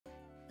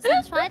So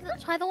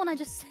try the one I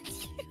just sent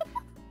you.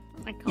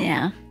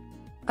 Yeah.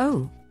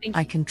 Oh,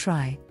 I can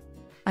try.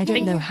 I don't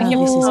Thank know you. how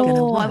this is gonna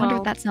Oh, work. I wonder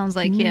what that sounds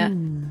like. Yeah.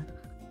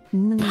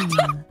 You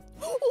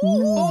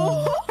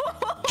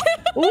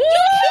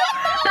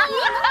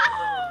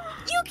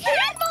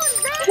can't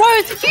moan that.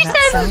 Rose, did you That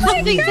say sounds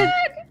something weird. to...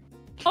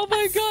 Oh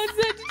my god,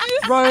 Zen, did you...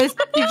 Rose,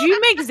 did you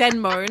make Zen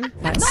moan?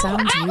 That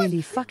sounds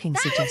really fucking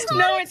suggestive.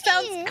 No, it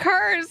sounds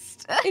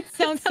cursed. It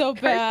sounds so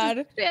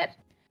bad. Shit.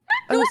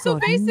 Oh, No, so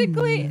God.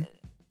 basically...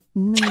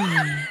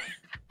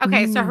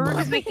 Okay, so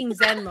Haruka's making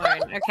Zen moan.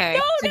 Okay.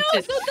 No,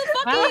 so the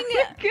fucking...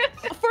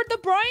 For the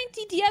Brian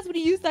TTS, when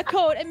you use that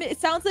code, I mean, it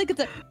sounds like it's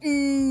a...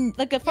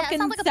 like a fucking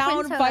sounds like a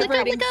sound printer.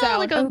 vibrating sound.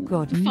 Like a Oh,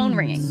 God. phone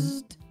ringing.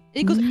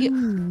 It goes...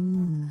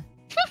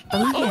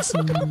 Oh, yes.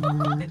 Shut that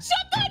mouth!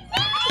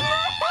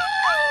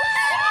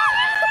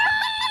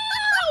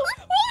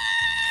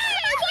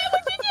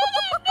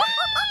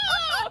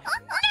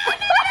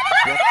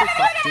 What the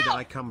fuck did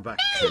I come back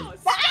to? My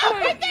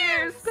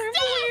ears, they're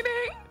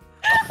bleeding.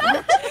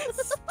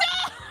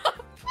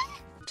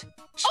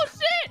 Oh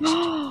shit!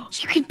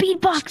 You can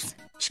beatbox.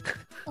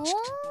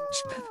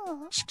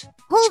 Oh.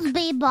 Who's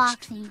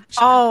beatboxing?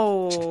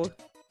 Oh.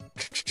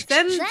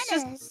 Zen's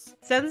Zen.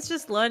 Zen's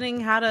just learning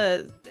how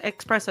to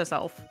express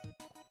herself.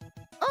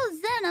 Oh,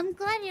 Zen, I'm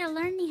glad you're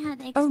learning how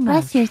to Oh,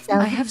 express Mav, yourself.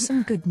 I have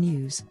some good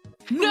news.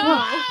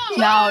 No!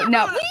 No.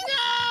 No!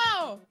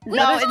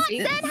 No, do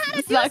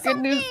it's not good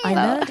news. I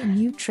learned a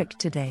new trick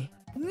today.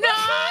 No!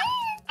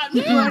 I'm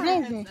What not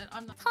is it?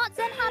 I'm not. Taught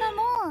Zen how to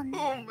moan.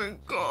 Oh my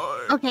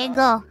god. Okay,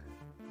 go.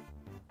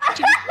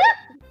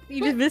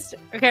 You just missed it.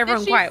 Okay,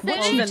 everyone she quiet. say?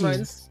 What's Zen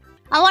moans?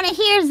 I want to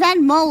hear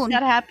Zen moan.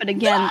 That happened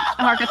again.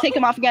 Haruka, take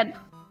him off again.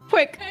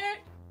 Quick.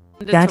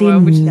 Daddy,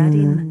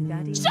 Daddy.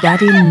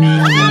 Daddy,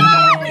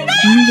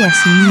 yes,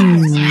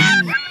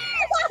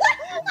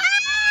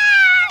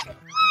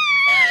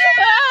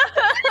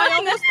 I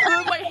almost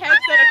threw my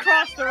headset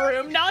across the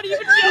room. Not even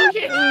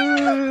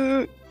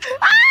joking.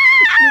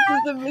 This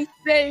is a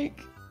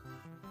mistake.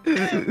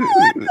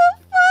 What the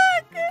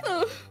fuck?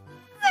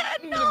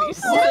 I'm gonna be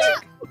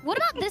sick. What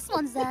about this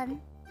one, Zen?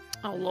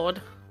 Oh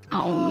lord.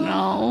 Oh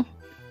no.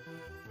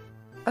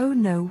 Oh,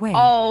 no way.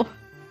 Oh.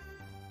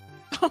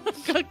 Oh my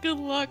god, good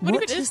luck. What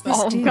What even does is this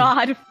that? Oh do?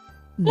 god.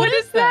 What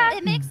is that?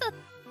 It makes a...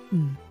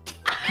 I'm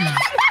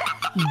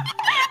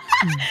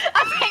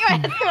taking my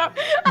head off.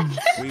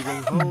 We will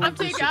hold I'm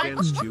this taking-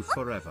 against you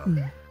forever.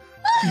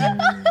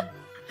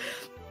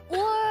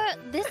 Or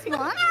this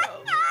one?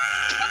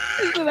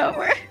 Is it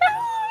over?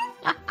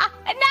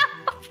 No.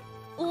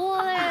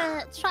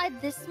 Or try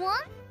this one?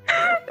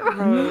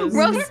 Rose. Rose,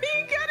 Where are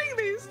you getting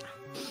these?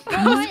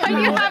 Rose, why do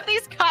you have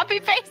these copy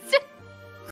pasted?